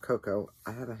Dye Works Cocoa.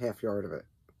 I have a half yard of it.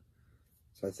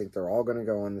 So I think they're all going to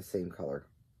go on the same color.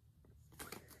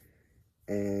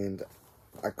 And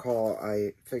I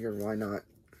figured why not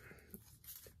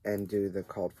and do the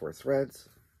called for threads.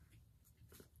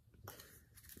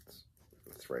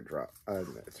 It's a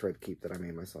thread keep that I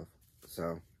made myself.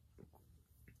 So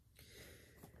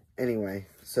anyway,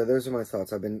 so those are my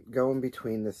thoughts. I've been going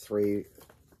between the three,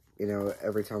 you know,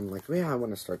 every time I'm like, yeah, I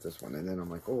want to start this one. And then I'm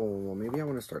like, oh, well, maybe I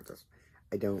want to start this.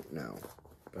 I don't know.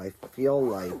 But I feel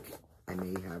like I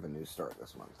may have a new start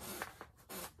this month.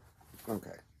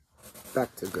 Okay.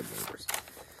 Back to good neighbors.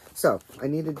 So, I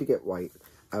needed to get white.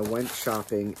 I went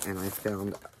shopping and I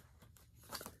found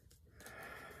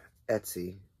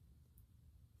Etsy.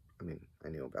 I mean, I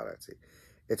knew about Etsy.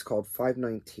 It's called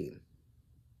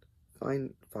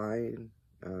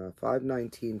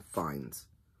FiveNinteenFinds.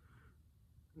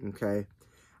 Okay.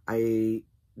 I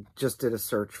just did a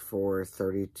search for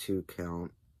 32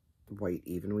 count white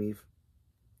even weave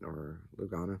or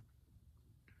Lugana.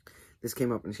 This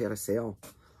came up and she had a sale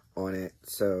on it,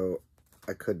 so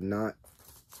I could not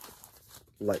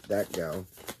let that go.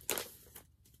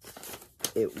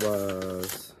 It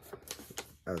was,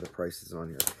 oh, the price is on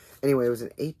here. Anyway, it was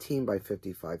an 18 by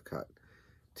 55 cut.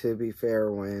 To be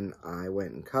fair, when I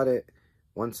went and cut it,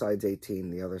 one side's 18,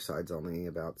 the other side's only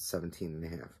about 17 and a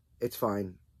half. It's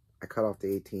fine. I cut off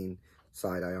the 18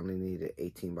 side. I only needed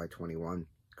 18 by 21.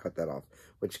 Cut that off,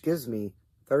 which gives me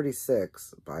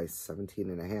 36 by 17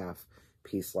 and a half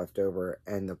piece left over,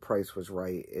 and the price was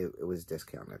right. It was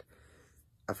discounted.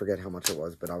 I forget how much it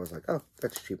was, but I was like, oh,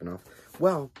 that's cheap enough.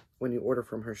 Well, when you order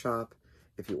from her shop,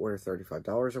 if you order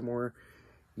 $35 or more,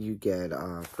 you get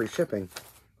free shipping.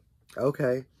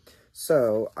 Okay,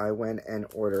 so I went and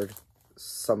ordered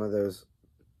some of those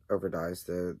overdyes,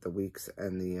 the Weeks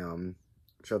and the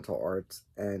Gentle Arts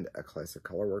and a Classic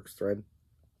Colorworks thread.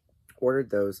 Ordered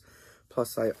those,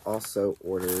 plus I also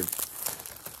ordered,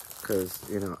 because,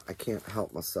 you know, I can't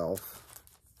help myself,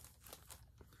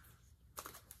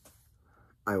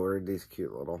 I ordered these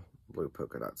cute little blue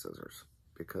polka dot scissors,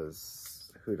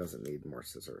 because who doesn't need more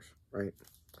scissors, right?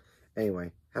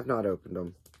 Anyway, have not opened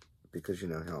them, because you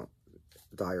know how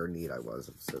dire need I was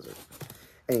of scissors.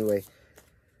 Anyway,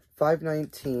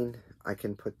 FiveNinteen, I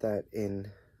can put that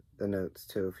in the notes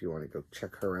too if you want to go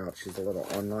check her out. She's a little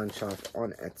online shop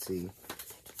on Etsy.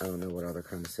 I don't know what other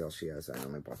kind of sale she has. I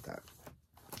only bought that.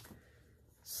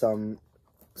 Some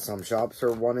shops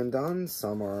are one and done.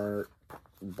 Some are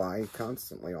buy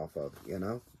constantly off of, you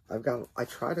know. I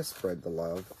try to spread the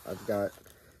love. I've got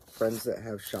friends that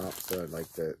have shops that I'd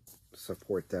like to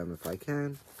support them if I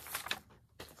can.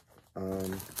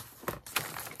 I'm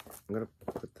going to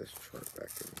put this chart back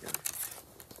in here.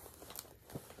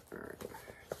 Alright.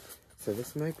 So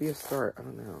this might be a start. I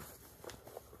don't know.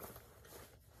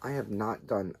 I have not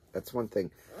done, that's one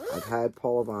thing. I've had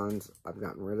Paul Yvonne's. I've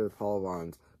gotten rid of the Paul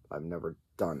Yvonne's. But I've never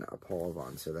done a Paul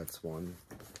Yvonne. So that's one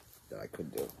that I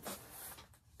could do.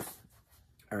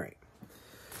 Alright.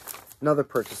 Another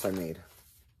purchase I made.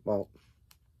 Well,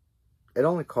 it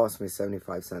only cost me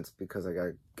 75 cents because I got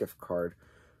a gift card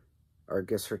or a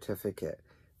gift certificate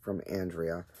from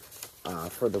Andrea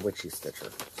for the Witchy Stitcher.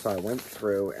 So I went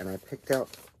through and I picked out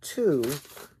two,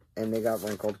 and they got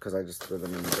wrinkled because I just threw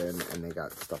them in the bin and they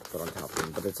got stuff put on top of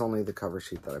them. But it's only the cover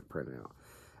sheet that I printed out.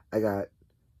 I got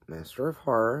Master of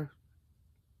Horror,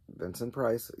 Vincent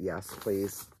Price, yes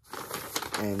please.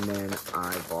 And then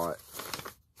I bought,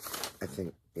 I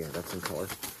think, yeah, that's in color.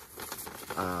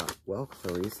 Well,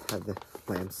 Clarice had the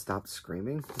Lambs Stop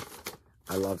Screaming.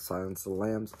 I love Silence of the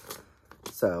Lambs.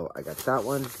 So, I got that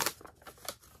one.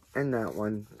 And that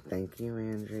one. Thank you,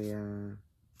 Andrea.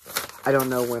 I don't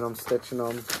know when I'm stitching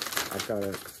them. I've got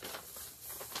to...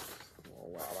 Oh,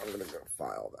 wow, I'm going to go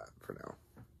file that for now.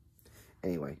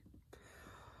 Anyway.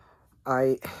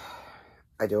 I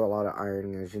do a lot of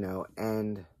ironing, as you know.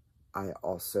 And I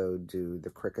also do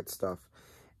the Cricut stuff.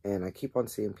 And I keep on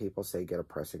seeing people say get a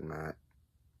pressing mat,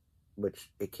 which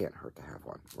it can't hurt to have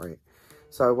one, right?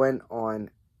 So I went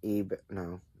on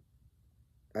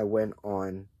I went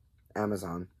on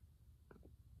Amazon,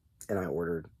 and I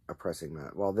ordered a pressing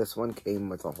mat. Well, this one came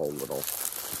with a whole little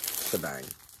shebang.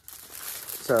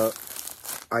 So,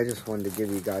 I just wanted to give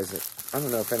you guys I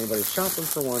don't know if anybody's shopping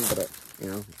for one, but, you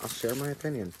know, I'll share my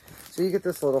opinion. So, you get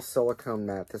this little silicone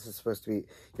mat. This is supposed to be,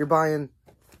 you're buying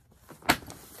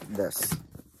this.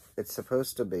 It's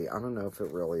supposed to be, I don't know if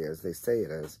it really is. They say it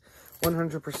is.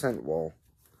 100% wool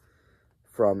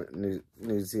from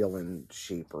New Zealand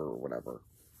sheep or whatever.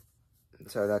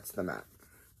 So, that's the mat.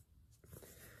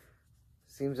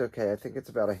 Seems okay. I think it's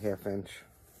about a 1/2 inch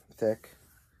thick.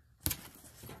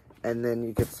 And then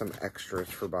you get some extras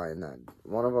for buying that.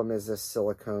 One of them is this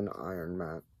silicone iron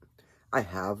mat. I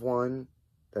have one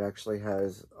that actually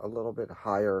has a little bit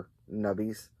higher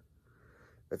nubbies.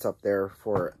 It's up there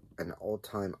for an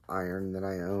old-time iron that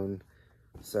I own.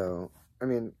 So, I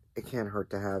mean, it can't hurt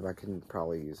to have. I can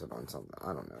probably use it on something.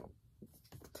 I don't know.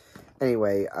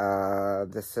 Anyway,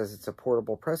 this says it's a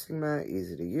portable pressing mat,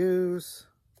 easy to use,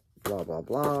 blah, blah,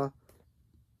 blah.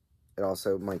 It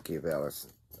also might give out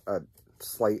a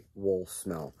slight wool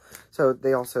smell. So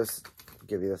they also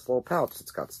give you this little pouch that's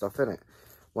got stuff in it.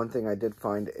 One thing I did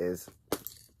find is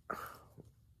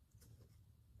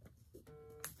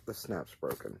the snap's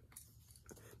broken.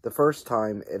 The first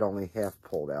time it only half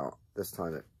pulled out. This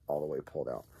time it all the way pulled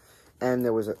out. And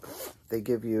there was they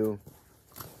give you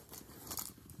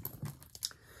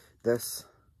this,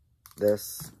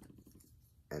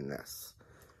 and this.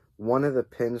 One of the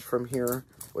pins from here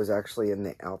was actually in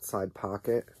the outside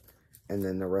pocket, and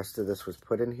then the rest of this was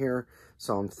put in here.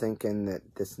 So I'm thinking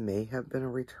that this may have been a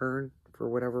return for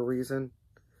whatever reason.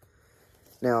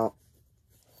 Now,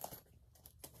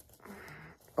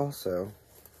 also,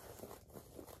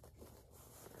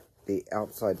 the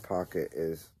outside pocket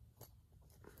is...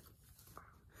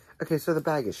 Okay, so the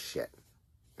bag is shit.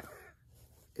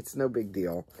 It's no big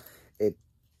deal.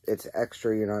 It's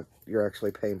extra. You're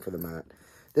actually paying for the mat.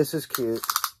 This is cute.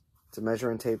 It's a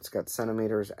measuring tape. It's got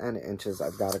centimeters and inches.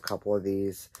 I've got a couple of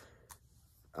these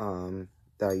that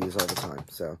I use all the time.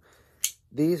 So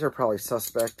these are probably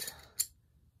suspect.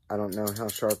 I don't know how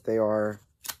sharp they are.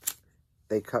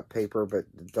 They cut paper, but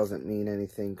it doesn't mean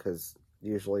anything because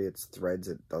usually it's threads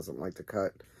it doesn't like to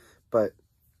cut. But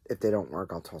if they don't work,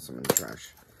 I'll toss them in the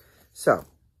trash. So,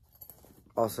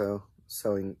 also,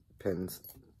 sewing pins.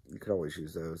 You could always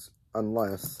use those,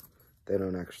 unless they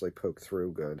don't actually poke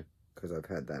through good, because I've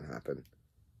had that happen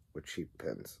with cheap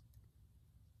pins.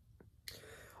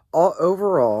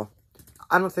 Overall,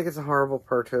 I don't think it's a horrible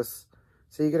purchase.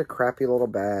 So you get a crappy little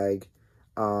bag.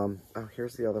 Oh,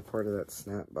 here's the other part of that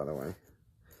snap, by the way,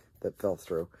 that fell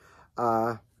through.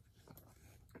 You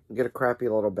get a crappy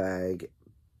little bag,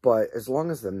 but as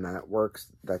long as the mat works,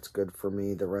 that's good for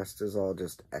me. The rest is all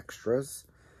just extras.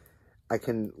 I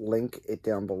can link it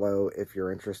down below if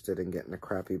you're interested in getting a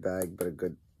crappy bag, but a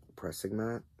good pressing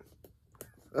mat.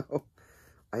 Oh,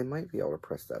 I might be able to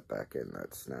press that back in,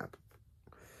 that snap.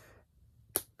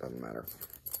 Doesn't matter.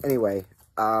 Anyway,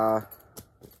 I'll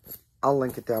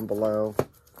link it down below.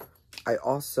 I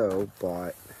also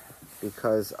bought,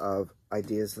 because of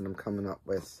ideas that I'm coming up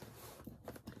with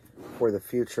for the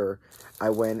future, I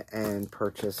went and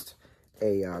purchased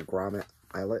a grommet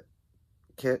eyelet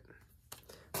kit.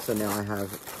 So now I have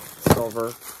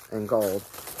silver and gold.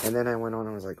 And then I went on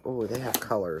and was like, oh, they have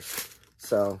colors.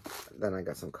 So then I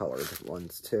got some colored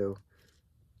ones too.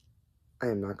 I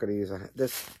am not going to use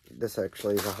this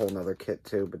actually is a whole nother kit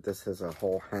too, but this is a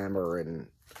whole hammer and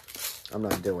I'm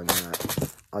not doing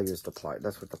that. I'll use the pliers.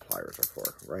 That's what the pliers are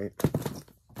for, right?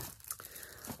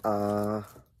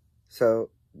 So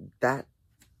that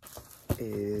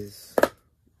is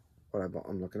what I bought.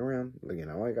 I'm looking around. You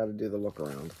know, I got to do the look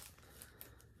around.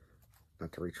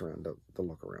 Not to reach around, the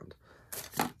look around.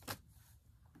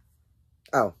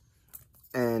 Oh,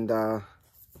 and the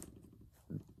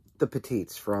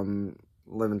petites from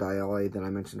Live and Die LA that I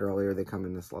mentioned earlier, they come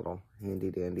in this little handy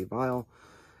dandy vial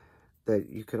that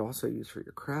you could also use for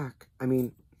your crack. I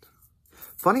mean,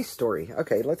 funny story.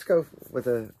 Okay, let's go with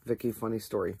a Vicky funny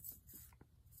story.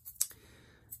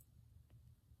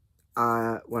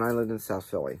 When I lived in South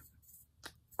Philly,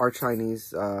 our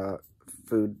Chinese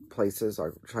food places,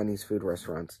 our Chinese food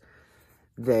restaurants,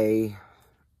 they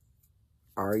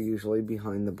are usually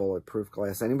behind the bulletproof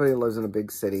glass. Anybody who lives in a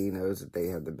big city knows that they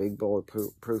have the big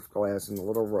bulletproof glass and the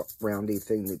little roundy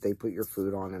thing that they put your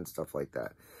food on and stuff like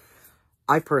that.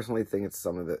 I personally think it's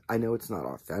some of it. I know it's not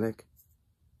authentic,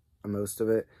 most of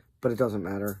it, but it doesn't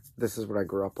matter. This is what I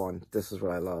grew up on. This is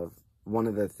what I love. One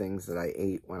of the things that I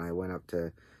ate when I went up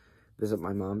to visit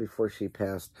my mom before she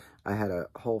passed, I had a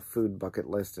whole food bucket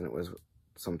list, and it was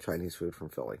some Chinese food from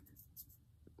Philly.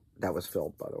 That was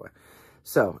filled, by the way.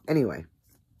 So, anyway,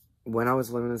 when I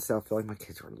was living in Southfield, my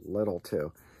kids were little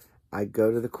too. I'd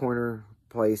go to the corner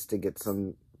place to get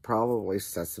some, probably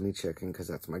sesame chicken, because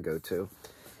that's my go-to.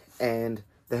 And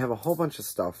they have a whole bunch of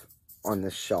stuff on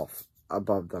this shelf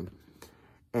above them.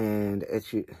 And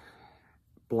it's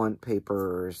blunt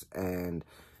papers, and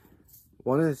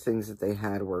one of the things that they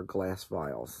had were glass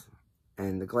vials.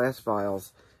 And the glass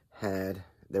vials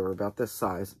they were about this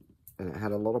size, and it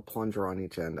had a little plunger on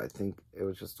each end. I think it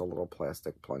was just a little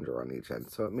plastic plunger on each end.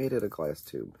 So it made it a glass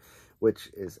tube, which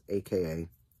is AKA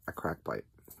a crack pipe.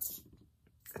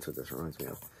 That's what this reminds me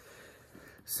of.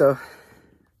 So,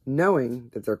 knowing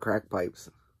that they're crack pipes,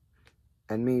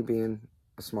 and me being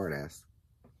a smart ass,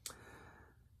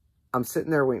 I'm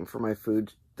sitting there waiting for my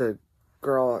food. The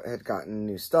girl had gotten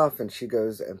new stuff, and she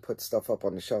goes and puts stuff up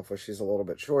on the shelf where she's a little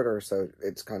bit shorter, so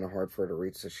it's kind of hard for her to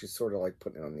reach. So she's sort of like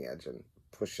putting it on the edge and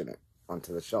pushing it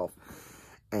onto the shelf.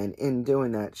 And in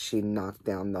doing that, she knocked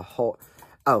down the whole...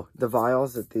 Oh, the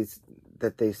vials that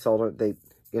they sold,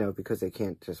 because they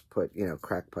can't just put,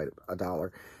 crack pipe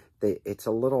 $1. It's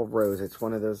a little rose. It's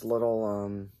one of those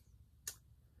little,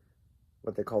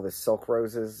 what they call the silk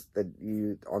roses that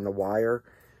on the wire.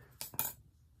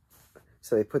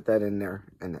 So they put that in there,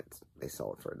 and they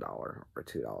sell it for $1 or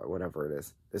 $2, whatever it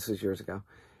is. This was years ago.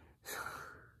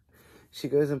 She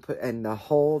goes and the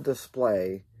whole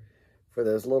display for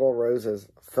those little roses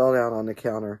fell down on the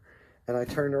counter. And I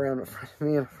turned around in front of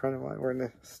me and a friend of mine were in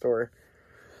the store.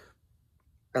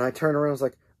 And I turned around and was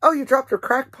like, oh, you dropped your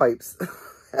crack pipes.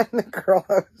 And the girl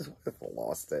I was with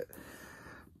lost it.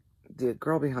 The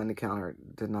girl behind the counter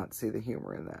did not see the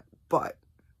humor in that. But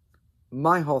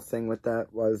my whole thing with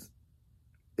that was,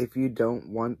 if you don't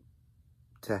want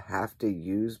to have to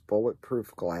use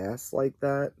bulletproof glass like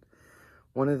that,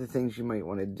 one of the things you might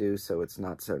want to do so it's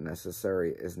not so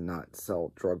necessary is not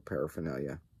sell drug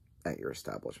paraphernalia at your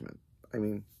establishment. I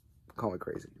mean, call me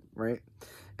crazy, right?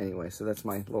 Anyway, so that's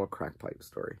my little crack pipe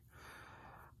story.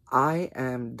 I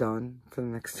am done for the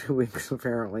next 2 weeks,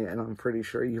 apparently, and I'm pretty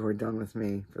sure you are done with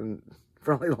me for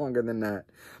probably longer than that.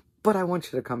 But I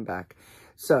want you to come back.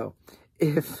 So,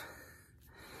 if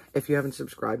you haven't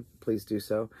subscribed, please do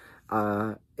so.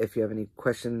 If you have any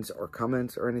questions or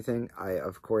comments or anything, I,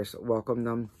 of course, welcome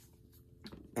them.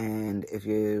 And if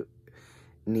you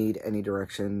need any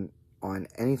direction on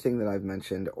anything that I've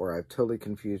mentioned or I've totally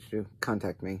confused you,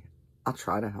 contact me. I'll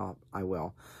try to help. I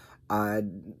will.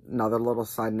 Another little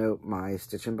side note, my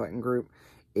StitchNButton group,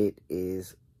 it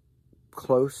is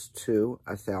close to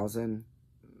 1,000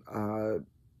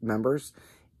 members.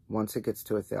 Once it gets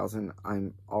to 1,000,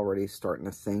 I'm already starting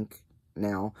to think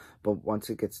now, but once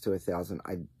it gets to 1,000,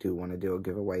 I do want to do a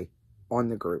giveaway on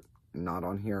the group, not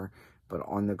on here, but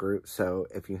on the group. So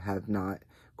if you have not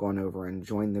gone over and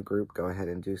joined the group, go ahead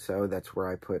and do so. That's where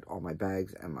I put all my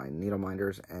bags and my needle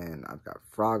minders, and I've got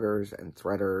froggers and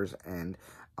threaders, and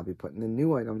I'll be putting the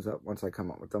new items up once I come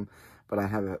up with them. But I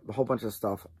have a whole bunch of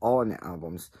stuff all in the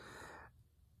albums.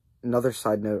 Another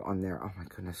side note on there, oh my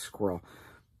goodness, squirrel.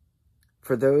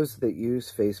 For those that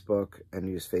use Facebook and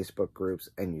use Facebook groups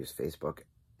and use Facebook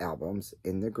albums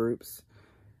in the groups,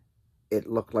 it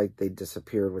looked like they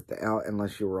disappeared with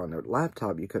unless you were on their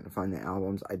laptop, you couldn't find the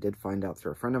albums. I did find out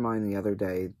through a friend of mine the other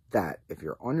day that if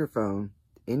you're on your phone,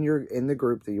 in the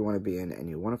group that you want to be in, and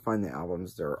you want to find the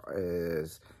albums, there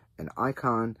is an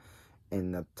icon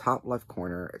in the top left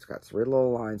corner. It's got 3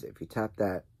 little lines. If you tap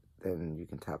that, then you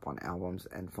can tap on albums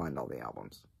and find all the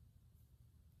albums.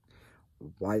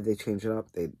 Why they change it up?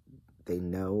 They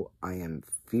know I am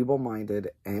feeble-minded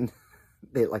and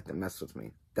they like to mess with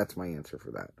me. That's my answer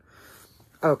for that.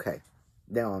 Okay,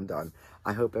 now I'm done.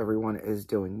 I hope everyone is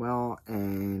doing well,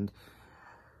 and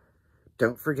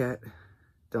don't forget,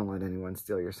 don't let anyone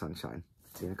steal your sunshine.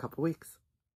 See you in a couple weeks.